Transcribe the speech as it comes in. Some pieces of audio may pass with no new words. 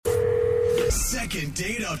Second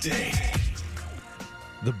date update.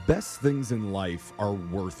 The best things in life are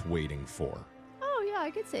worth waiting for. Oh, yeah,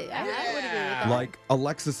 I could say. I would agree with that. Like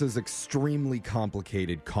Alexis's extremely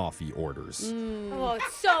complicated coffee orders. Oh,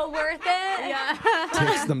 it's so worth it. Yeah.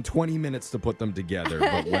 Takes them 20 minutes to put them together,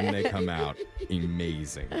 but when they come out,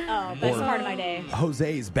 amazing. Oh, best Or- part of my day.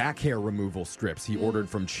 Jose's back hair removal strips he ordered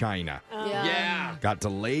from China. Yeah. Got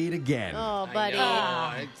delayed again. Oh, buddy.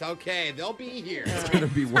 No, it's okay. They'll be here. It's going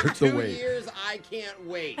to be worth the 2 wait. years, I can't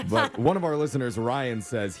wait. But one of our listeners, Ryan,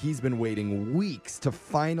 says he's been waiting weeks to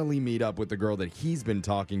finally meet up with the girl that he's been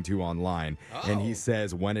talking to online. And he Oh.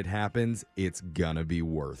 says when it happens, it's gonna be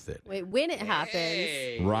worth it. Wait, when it happens,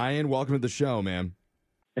 Hey. Ryan, welcome to the show, man.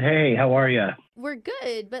 Hey, how are you? we're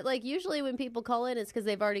good. But, like, usually when people call in, it's because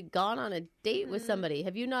they've already gone on a date with somebody.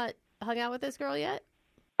 Have you not hung out with this girl yet?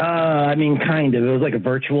 I mean, kind of. It was like a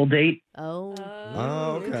virtual date. Oh.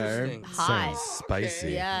 Oh, okay. Interesting. Hot. Sounds spicy.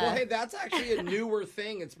 Okay. Yeah. Well, hey, that's actually a newer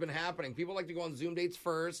thing. It's been happening. People like to go on Zoom dates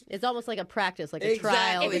first. It's almost like a practice, like a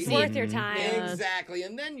trial. If Exactly. it's to see- worth your time. Exactly.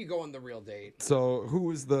 And then you go on the real date. So who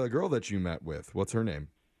was the girl that you met with? What's her name?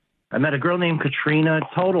 I met a girl named Katrina,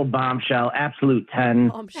 total bombshell, absolute 10.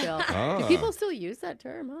 Bombshell. Ah. Do people still use that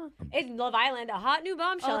term, huh? In Love Island, a hot new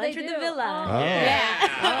bombshell Oh, they entered do. the villa. Oh. Yeah. All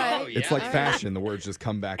Oh, right. yeah. It's like fashion. The words just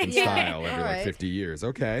come back in Yeah. style every All like right. 50 years.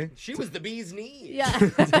 Okay. She was the bee's knees. Yeah.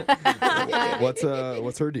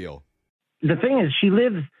 What's her deal? The thing is, she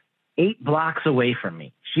lives 8 blocks away from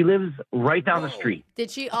me. She lives right down the Whoa. street. Did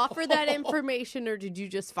she offer that information or did you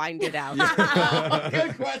just find it out?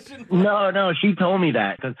 Good question. No, she told me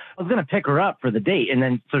that because I was going to pick her up for the date. And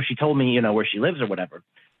then, so she told me, where she lives or whatever.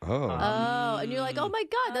 Oh. Oh, and you're like, oh my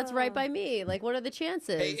God, that's right by me. Like, what are the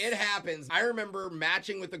chances? Hey, it happens. I remember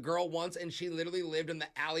matching with a girl once, and she literally lived in the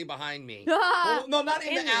alley behind me. Ah. Well, no, not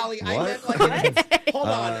in the alley. I What? meant like, hold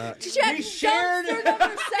on. Check We shared. dumpster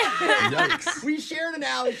number 7. Yikes. We shared an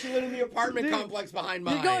alley. She lived in the apartment complex behind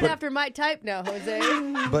mine. You're going after my type now, Jose.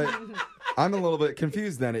 But I'm a little bit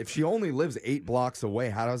confused then. If she only lives 8 blocks away,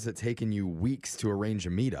 how has it taken you weeks to arrange a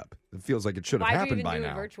meetup? It feels like it should have Why do you happened even by do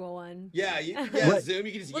now. a virtual one? Yeah, Zoom.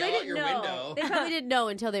 You can just Well, yell they out your didn't know. window. They probably didn't know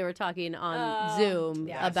until they were talking on Oh, Zoom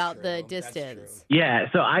yeah. about That's the true. That's distance. Yeah,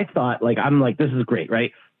 so I thought, I'm like, this is great,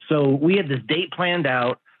 right? So we had this date planned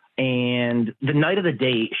out, and the night of the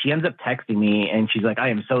date, she ends up texting me, and she's like, I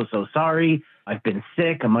am so sorry. I've been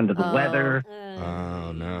sick. I'm under the Oh. weather.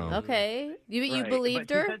 Oh, no. Okay. You Right, believed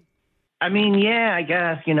but she her? said- I mean, yeah, I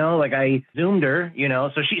guess, I Zoomed her,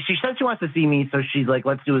 so she said she wants to see me, so she's like,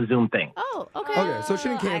 let's do a Zoom thing. Oh, okay. Okay, so she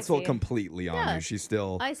didn't Oh, I cancel see. completely on Yeah. you. She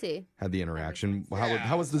still I see. had the interaction. Yeah,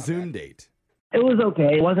 How was the that's not Zoom bad. date? It was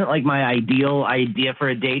okay. It wasn't like my ideal idea for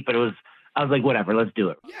a date, but I was like, whatever, let's do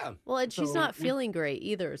it. Yeah. Well, and she's So not feeling great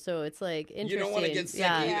either, so it's like interesting. You don't want to get sick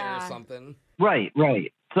yeah. either Yeah. or something. Right.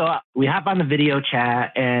 So we hop on the video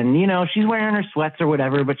chat, and, she's wearing her sweats or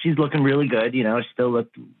whatever, but she's looking really good. She still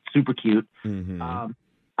looked super cute. Mm-hmm.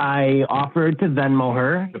 I offered to Venmo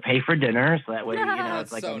her to pay for dinner, so that way, That's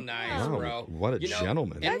it's like so nice, Oh, bro. what a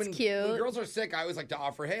gentleman. And That's when cute. girls are sick, I always like to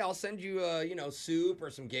offer, hey, I'll send you, soup or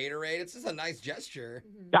some Gatorade. It's just a nice gesture.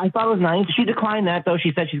 I thought it was nice. She declined that, though.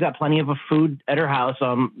 She said she's got plenty of food at her house.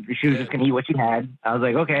 She was just going to eat what she had. I was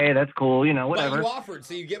like, okay, that's cool, But whatever. you offered,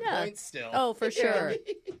 so you get Yeah. points still. Oh, for sure.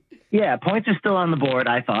 Yeah, points are still on the board,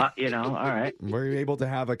 I thought, all right. Were you able to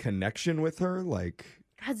have a connection with her? Like,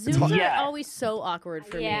 God, Zooms Yeah. are always so awkward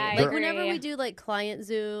for Yeah, I me. Like agree. whenever we do like client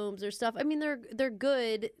Zooms or stuff, I mean they're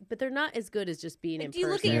good, but they're not as good as just being in Do you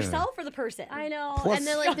look person. at yourself or the person? I know. Plus- and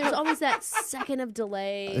then like there's always that second of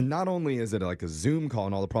delay. and not only is it like a Zoom call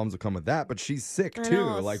and all the problems that come with that, but she's sick I too.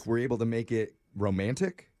 know. Like, we're able to make it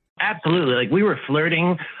romantic. Absolutely. Like, we were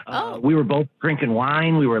flirting. Oh. We were both drinking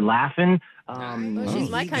wine. We were laughing. Oh, she's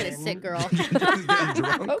my kind of sick girl. Just getting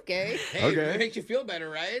drunk. Okay. Hey, Okay. it makes you feel better,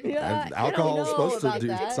 right? Yeah. And I don't alcohol is know supposed to about do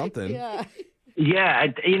that. something. Yeah. Yeah,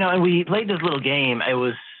 and we played this little game. It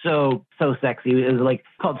was so sexy. It was like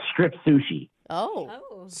called strip sushi. Oh.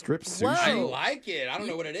 Oh. Strip Whoa. sushi. I like it. I don't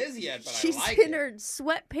know what it is yet, but She's I like in it. her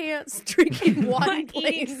sweatpants drinking wine, Eating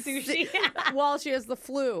playing sushi. while she has the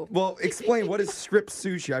flu. Well, explain, what is strip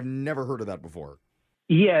sushi? I've never heard of that before.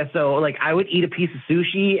 Yeah, so like I would eat a piece of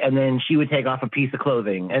sushi and then she would take off a piece of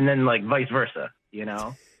clothing and then like vice versa,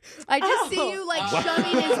 I just see you like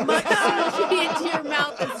shoving as much sushi into your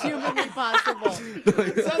mouth as humanly possible.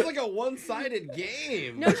 It sounds like a one-sided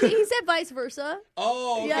game. No, he said vice versa.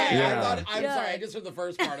 Oh, okay. Yeah. I'm Yeah. sorry. I just heard the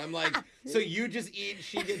first part. I'm like, so you just eat,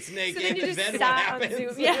 she gets naked, So then you just what sat on happens?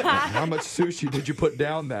 Zoom. Yeah. How much sushi did you put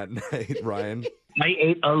down that night, Ryan? I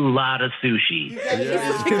ate a lot of sushi. You guys are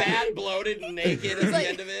Yeah. just fat, bloated, and naked at the like-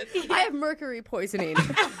 end of it. I have mercury poisoning.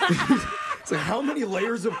 It's like, how many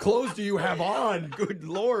layers of clothes do you have on? Good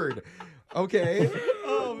Lord. Okay.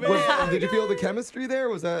 Oh, man. Did you feel the chemistry there?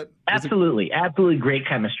 Was it Absolutely great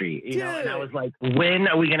chemistry. You know, and I was like, when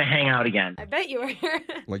are we going to hang out again? I bet you were.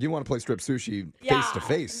 like you want to play strip sushi Yeah. face to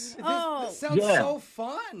face? This sounds Yeah. so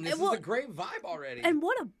fun. This Well, is a great vibe already. And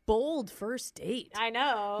what a bold first date. I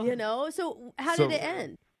know. You know? So how So- did it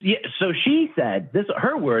end? Yeah. So she said this.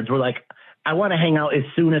 Her words were like, "I want to hang out as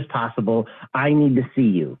soon as possible. I need to see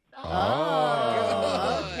you."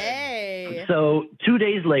 Oh, good. okay. So 2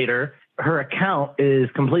 days later, her account is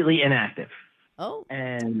completely inactive, Oh,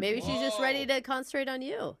 and maybe she's just ready to concentrate on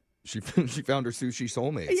you. She found her sushi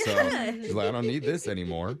soulmate. So she's like, I don't need this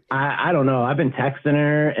anymore. I don't know. I've been texting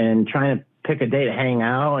her and trying to pick a day to hang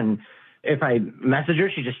out, and if I message her,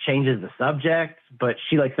 she just changes the subject. But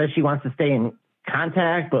she like says she wants to stay in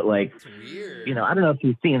contact, but like, It's weird. you know, I don't know if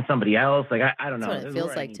she's seeing somebody else. Like, I don't know. That's what This it is feels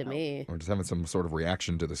where I like need to help. me. Or just having some sort of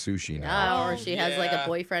reaction to the sushi now. Or she has like a yeah.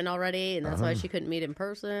 boyfriend already, and that's why she couldn't meet in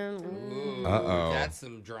person. Ooh, Uh-oh. That's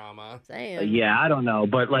some drama. Saying. Yeah, I don't know,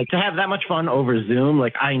 but like to have that much fun over Zoom,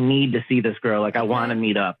 like I need to see this girl. Like I want to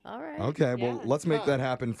meet up. All right. Okay, well, Yeah, let's make fun. that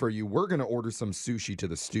happen for you. We're going to order some sushi to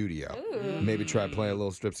the studio. Maybe try playing a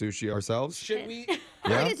little strip sushi ourselves. Should we? I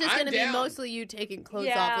Yeah? think it's just I'm going to be down. mostly you taking clothes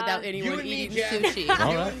Yeah. off without You anyone and me, eating Jeff. sushi.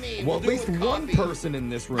 All You right. and me, Well, we'll at do it least with one coffee. person in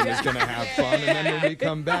this room is going to have fun. And then when we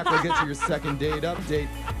come back, we'll get to your second date update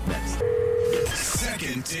next.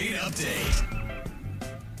 Second date update.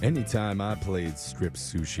 Anytime I played strip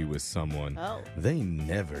sushi with someone, Oh. they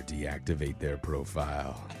never deactivate their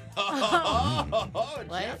profile. Oh, What?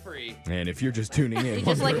 Jeffrey. And if you're just tuning in, You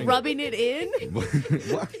just like wondering- rubbing it in?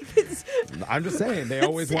 What? I'm just saying, they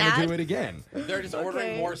always want to sad. do it again. They're just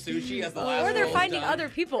ordering more sushi as the last Or they're roll's finding done. other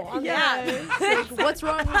people on Yeah. the app. It's like, what's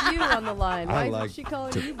wrong with you on the line? Why I isn't like she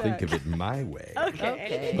calling to you think back? of it my way.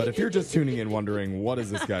 Okay. But if you're just tuning in wondering, what is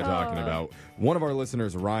this guy talking about? One of our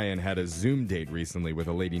listeners, Ryan, had a Zoom date recently with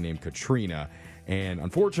a lady named Katrina. And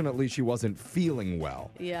unfortunately, she wasn't feeling well.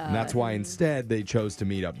 Yeah. And that's why instead they chose to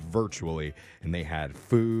meet up virtually. And they had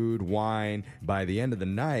food, wine. By the end of the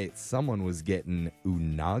night, someone was getting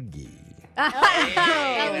unagi, That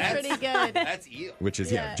was that's- pretty good. That's eel. which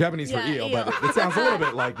is, Yeah. Japanese for Yeah, eel, eel. but it sounds a little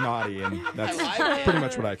bit like naughty. And that's I like it. pretty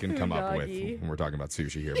much what I can come up with Unagi. when we're talking about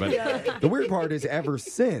sushi here. But the weird part is, ever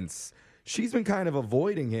since, she's been kind of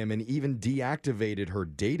avoiding him and even deactivated her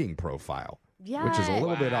dating profile, Yeah. which is a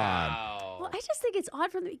little bit odd. Wow. Well, I just think it's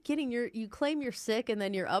odd from the beginning. You claim you're sick, and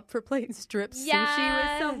then you're up for playing strip sushi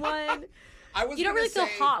Yes. with someone. I was You don't gonna really feel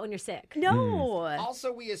say, hot when you're sick. No.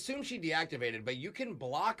 Also, we assume she deactivated, but you can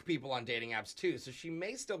block people on dating apps too, so she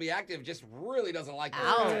may still be active, just really doesn't like this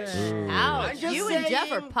Ouch. guy. Ooh. Ouch. I'm just You and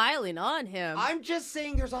Jeff are saying- piling on him. I'm just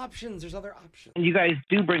saying there's options. There's other options. You guys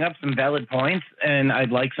do bring up some valid points, and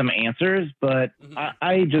I'd like some answers, but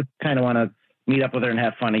I just kind of want to meet up with her and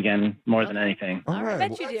have fun again more than anything. All I right.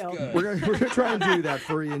 bet you That's do. good. We're gonna try and do that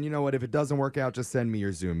for you. And you know what? If it doesn't work out, just send me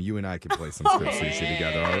your Zoom. You and I can play some strip sushi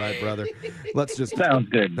together. All right, brother? Let's just. Sounds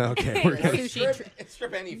good. Okay. We're Hey, gonna, Sushi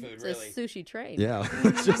Strip any food, it's really. a sushi train. yeah.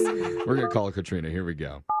 Let's just. We're gonna call Katrina. Here we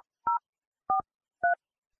go.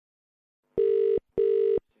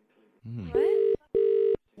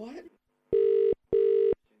 What?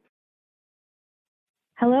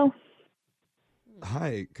 Hello,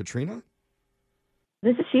 Hi, Katrina.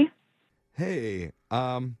 this is she. Hey.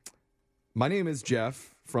 My name is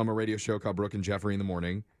Jeff from a radio show called Brooke and Jeffrey in the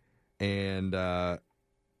Morning, and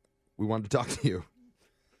we wanted to talk to you.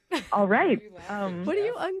 All right. What are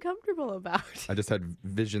you uncomfortable about? I just had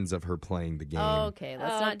visions of her playing the game. Okay,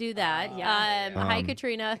 let's not do that. yeah. Hi, Um,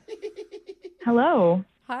 Katrina. Hello.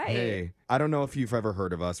 Hi. Hey, I don't know if you've ever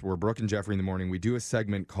heard of us. We're Brooke and Jeffrey in the Morning. We do a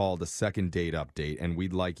segment called a second date update, and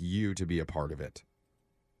we'd like you to be a part of it.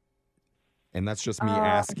 And that's just me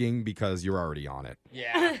asking because you're already on it.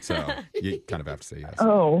 Yeah. So you kind of have to say yes.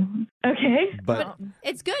 Oh, okay. But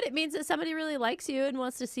It's good. It means that somebody really likes you and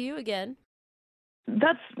wants to see you again.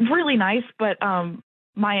 That's really nice, but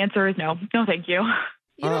my answer is no. No, thank you.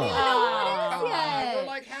 You don't Oh. even know who it Come is yet. on, we're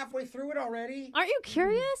like halfway through it already. Aren't you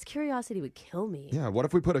curious? Curiosity would kill me. yeah, what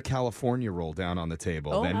if we put a California roll down on the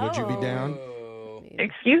table? Then would you be down? Oh.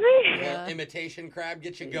 Excuse me? Well, imitation crab,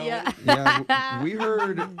 get you going. Yeah. Yeah, we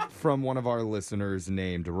heard from one of our listeners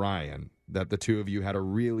named Ryan that the two of you had a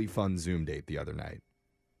really fun Zoom date the other night.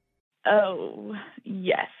 Oh,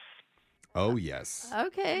 yes. Oh, yes.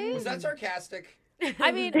 Okay. Was that sarcastic?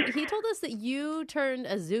 I mean, he told us that you turned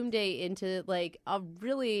a Zoom date into like a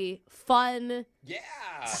really fun, Yeah.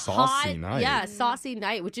 Saucy hot, night. yeah, saucy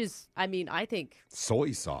night, which is, I mean, I think,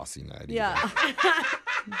 Soy saucy night. even. yeah,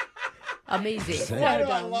 amazing. Say Why it.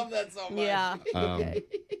 do I love that so much? Yeah. Um, Okay.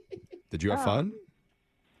 Did you have fun?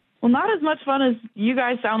 Well, not as much fun as you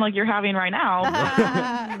guys sound like you're having right now.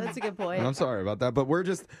 That's a good point. And I'm sorry about that, but we're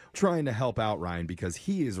just trying to help out Ryan because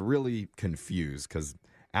he is really confused because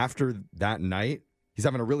after that night, he's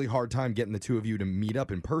having a really hard time getting the two of you to meet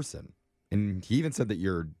up in person. And he even said that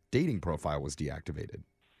your dating profile was deactivated.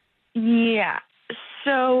 Yeah.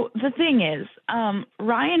 So the thing is,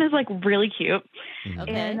 Ryan is like really cute,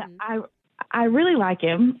 Okay. and I really like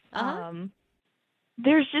him. Uh-huh.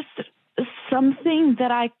 There's just something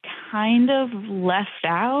that I kind of left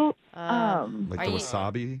out. Like Are the you-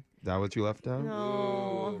 wasabi? Is that what you left out?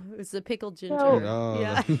 No, it was the pickled ginger. So- Oh,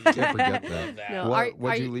 Yeah. you can't forget that. Love that. No, What'd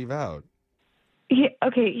are you leave out?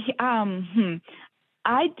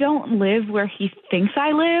 I don't live where he thinks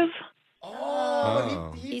I live.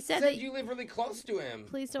 Oh, he He said said that- you live really close to him.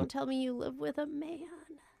 Please don't tell me you live with a man.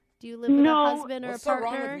 Do you live with No. a husband or What's a so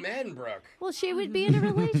partner? wrong with men, Brooke? Well, she would be in a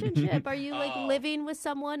relationship. Are you like Oh. living with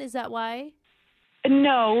someone? Is that why?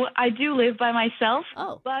 No, I do live by myself,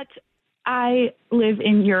 Oh. but I live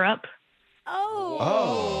in Europe. Oh.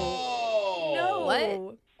 No.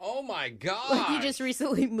 What? Oh my God. Like you just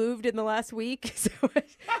recently moved in the last week? So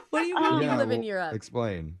what do you mean you live in Europe?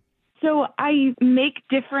 Explain. So I make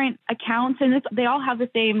different accounts, and they all have the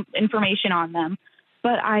same information on them,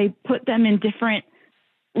 but I put them in different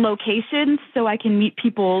locations so I can meet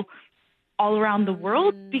people all around the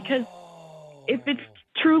world, because if it's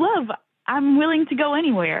true love, I'm willing to go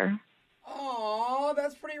anywhere. Oh,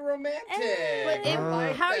 that's pretty romantic. But I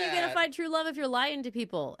like how are you going to that. find true love if you're lying to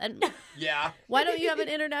people? And Yeah. why don't you have an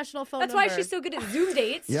international phone That's number? why she's so good at Zoom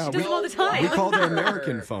dates. Yeah, she does them all the We time. called her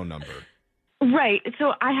American phone number. Right.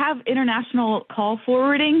 So I have international call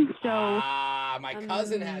forwarding. So My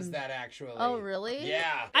cousin has that actually. Oh, really?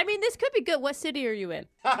 Yeah. I mean, this could be good. What city are you in?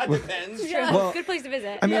 Depends. Yeah. Well, Good place to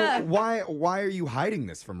visit. I mean, Yeah. why are you hiding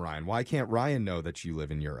this from Ryan? Why can't Ryan know that you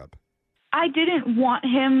live in Europe? I didn't want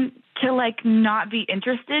him to not be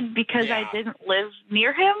interested because Yeah. I didn't live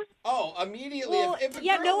near him. Oh, immediately. Well, if a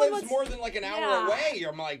yeah, girl no one lives wants- more than like an hour Yeah. away,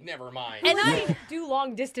 I'm like, never mind. And I do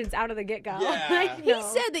long distance out of the get go. Yeah. He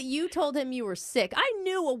said that you told him you were sick. I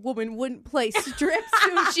knew a woman wouldn't play strip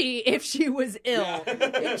sushi if she was ill.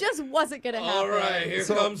 It just wasn't going to happen. All right, here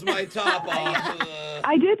comes my top off.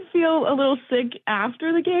 I did feel a little sick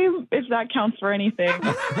after the game, if that counts for anything.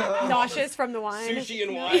 Nauseous from the wine. Sushi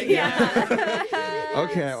and wine.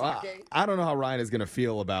 Okay, well, I don't know how Ryan is going to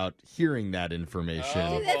feel about hearing that information.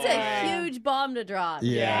 Oh. That's a huge bomb to drop.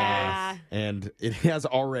 Yeah. And it has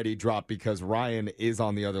already dropped because Ryan is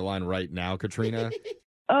on the other line right now, Katrina.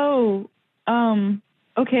 Oh,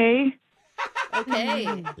 okay.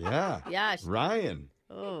 Okay. Yeah. Yeah. Ryan.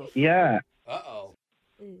 Oh, Yeah. Uh-oh.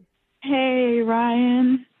 Hey,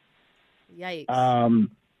 Ryan. yikes.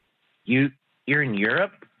 You're in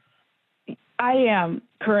Europe? I am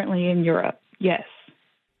currently in Europe. Yes.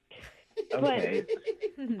 Okay.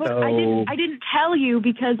 But So- I didn't tell you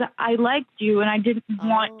because I liked you and I didn't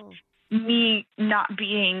want Oh. me not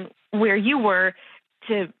being where you were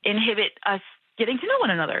to inhibit us getting to know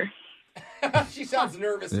one another. She sounds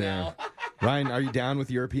nervous Yeah. now. Ryan, are you down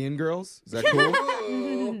with European girls? Is that cool?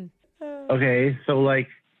 Ooh. Okay, so is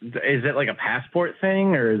it like a passport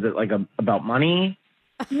thing, or is it about money?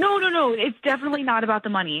 No. It's definitely not about the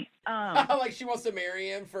money. Like she wants to marry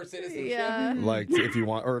him for citizenship. Yeah. Like if you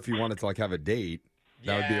wanted to have a date,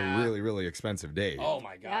 that would be a Yeah. really, really expensive date. Oh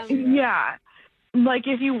my gosh. Yeah. Like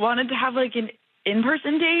if you wanted to have an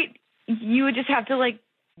in-person date, you would just have to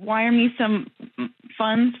wire me some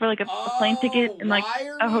funds for a plane ticket and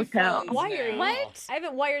wire a me hotel. funds Wiring. now. What? I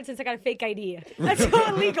haven't wired since I got a fake ID. That's not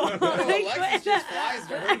illegal. No, Alexis just flies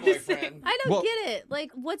to her boyfriend. I don't Well- get it.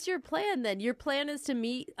 Like, what's your plan then? Your plan is to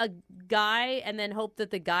meet a guy and then hope that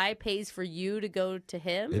the guy pays for you to go to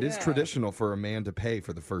him? It is Yeah. traditional for a man to pay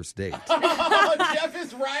for the first date. Jeff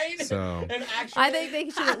is right. So- and actually, I think they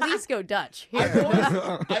should at least go Dutch. I've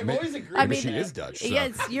Here. always agreed. I Maybe mean, she is Dutch. So. Yeah,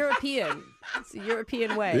 it's European. It's a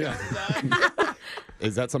European way. Yeah.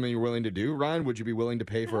 Is that something you're willing to do, Ryan? Would you be willing to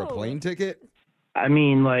pay for a No. plane ticket? I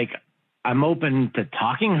mean, I'm open to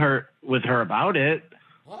talking with her about it.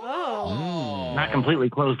 Oh, Not completely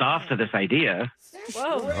closed off to this idea.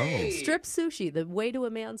 Whoa. great. Strip sushi, the way to a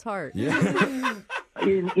man's heart. Yeah.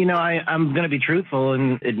 I'm going to be truthful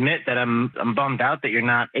and admit that I'm bummed out that you're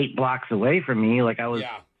not 8 blocks away from me. Yeah.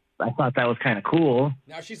 I thought that was kind of cool.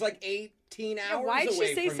 Now she's like 18 hours why'd she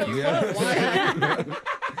away say from so you. close? Why?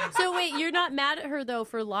 So wait, you're not mad at her though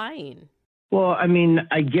for lying? Well, I mean,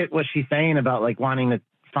 I get what she's saying about wanting to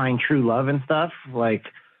find true love and stuff. I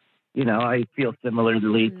feel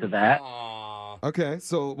similarly to that. Aw. Okay,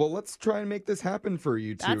 so well, let's try and make this happen for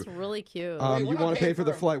you two. That's really cute. we're You not want to paying pay for for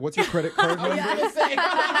the him. flight? What's your credit card number,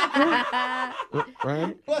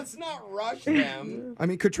 Ryan? Let's not rush them. I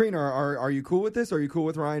mean, Katrina, are you cool with this? Are you cool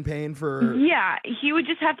with Ryan paying for? Yeah, he would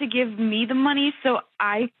just have to give me the money so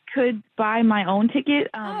I could buy my own ticket.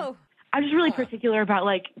 Oh. I'm just really particular about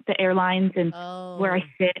like the airlines and Oh. where I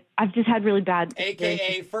sit. I've just had really bad experiences.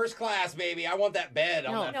 AKA first class, baby. I want that bed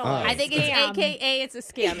on that No, flight. I think it's Scam. AKA it's a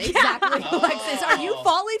scam. Exactly, Alexis. Are you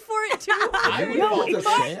falling for it too? I would No, fall it's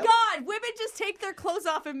for a My this. scam. God, women just take their clothes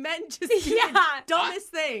off and men just do Yeah. the dumbest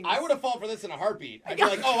things. I would have fallen for this in a heartbeat. I'd be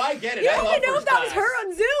like, oh, I get it. You I don't love even know if first that was class. her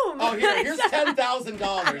on Zoom. Oh, here's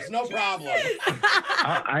 $10,000. No problem.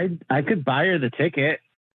 I could buy her the ticket.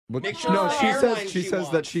 But- Make sure no, it's she the airline says she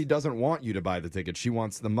that wants. she doesn't want you to buy the ticket. She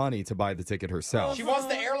wants the money to buy the ticket herself. She wants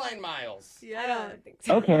the airline miles. I don't think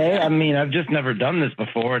so. Okay, I mean, I've just never done this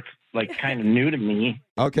before. It's like kind of new to me.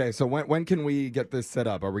 Okay, so when can we get this set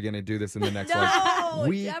up? Are we going to do this in the next no,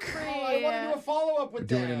 week? Jeffrey. Oh, I want to do a follow-up with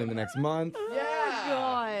Doing them. it in the next month? Yeah.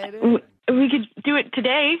 God. We could do it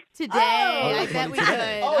today. Today, Oh, I bet we could.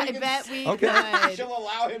 today. Oh, I you can bet we Okay. could. She'll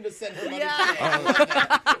allow him to send her money Yeah. today. I love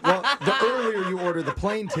that. Well, the earlier you order the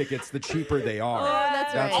plane tickets, the cheaper they are. Oh,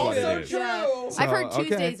 that's That's right. what it Also is. true. Yeah. So, I've heard okay.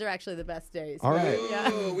 Tuesdays are actually the best days. All right.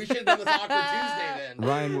 Ooh, we should have done this awkward Tuesday then.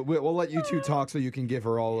 Ryan, we'll let you two talk so you can give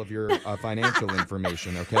her all of your financial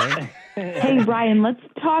information, okay? Hey, Ryan, let's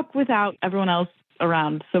talk without everyone else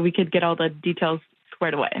around so we could get all the details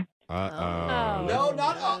squared away. Uh-oh. No,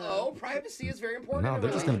 not uh-oh. Privacy is very important. No, in a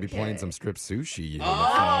they're just going to be relationship. playing some strip sushi. on the Oh, phone.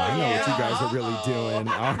 I know what you yeah. guys are really doing.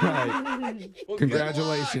 All right. Well,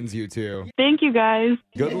 Congratulations, you two. Thank you, guys.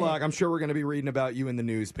 Good luck. I'm sure we're going to be reading about you in the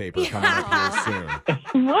newspaper coming up here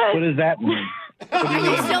soon. What? What does that mean? Are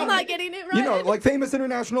you still not getting it right? You know, like famous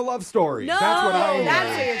international love stories. No, That's what I That's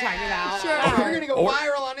mean. what you're talking about. Sure. Oh, you're going to go Or-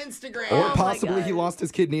 viral on Instagram. Or my possibly God. he lost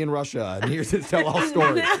his kidney in Russia, and here's his tell-all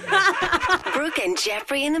story. Brooke and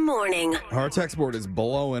Jeffrey in the morning. Our text board is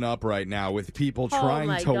blowing up right now with people trying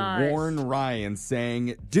my to gosh. warn Ryan,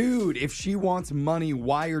 saying, dude, if she wants money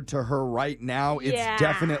wired to her right now, it's Yeah.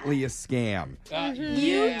 definitely a scam. You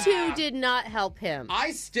yeah. two did not help him.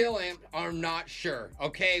 I still are not sure,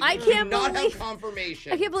 okay? I We can't do not believe- have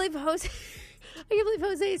confirmation. I can't believe Jose. I can't believe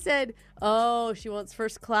Jose said, "Oh, she wants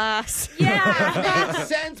first class." Yeah. Makes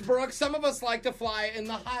sense, Brooke. Some of us like to fly in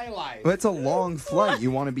the high life. But it's a long flight.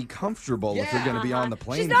 You want to be comfortable if you're Yeah. going to be on the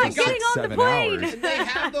plane She's not for getting on the 6-7 plane. hours. And they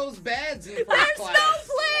have those beds in first There's class.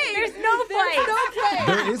 no plane. There's no plane.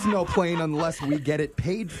 There is no plane unless we get it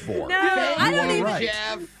paid for. No. I You don't are even. right.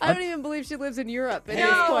 Jeff. I don't even believe she lives in Europe at this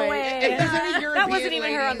No point. way. If there's any That European wasn't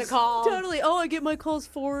even her on the ladies- call. Totally. Oh, I get my calls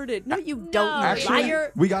forwarded. No, you don't. You Actually,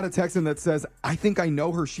 liar. we got a text in that says, I think I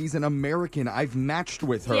know her. She's an American. I've matched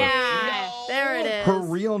with her. Yeah. There it is. Her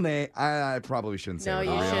real name, I probably shouldn't say No, what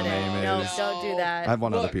you her real shouldn't. name No, is. don't do that. I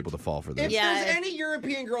want other Look, people to fall for this. If Yeah. there's any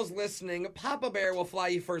European girls listening, Papa Bear will fly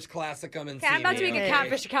you first class to come and Okay, see I'm about to me, make a okay?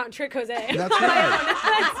 catfish account and trick Jose. That's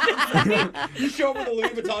right. You show up with a Louis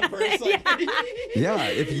Vuitton purse. Like, Yeah,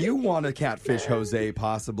 if you want to catfish Jose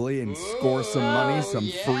possibly and score some money, some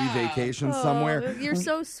free yeah. vacation somewhere, Oh, you're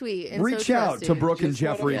so sweet. And reach so out to trusting.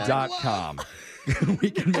 brookeandjeffrey.com. We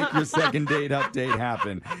can make your second date update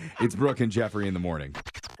happen. It's Brooke and Jeffrey in the morning.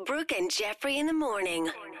 Brooke and Jeffrey in the morning.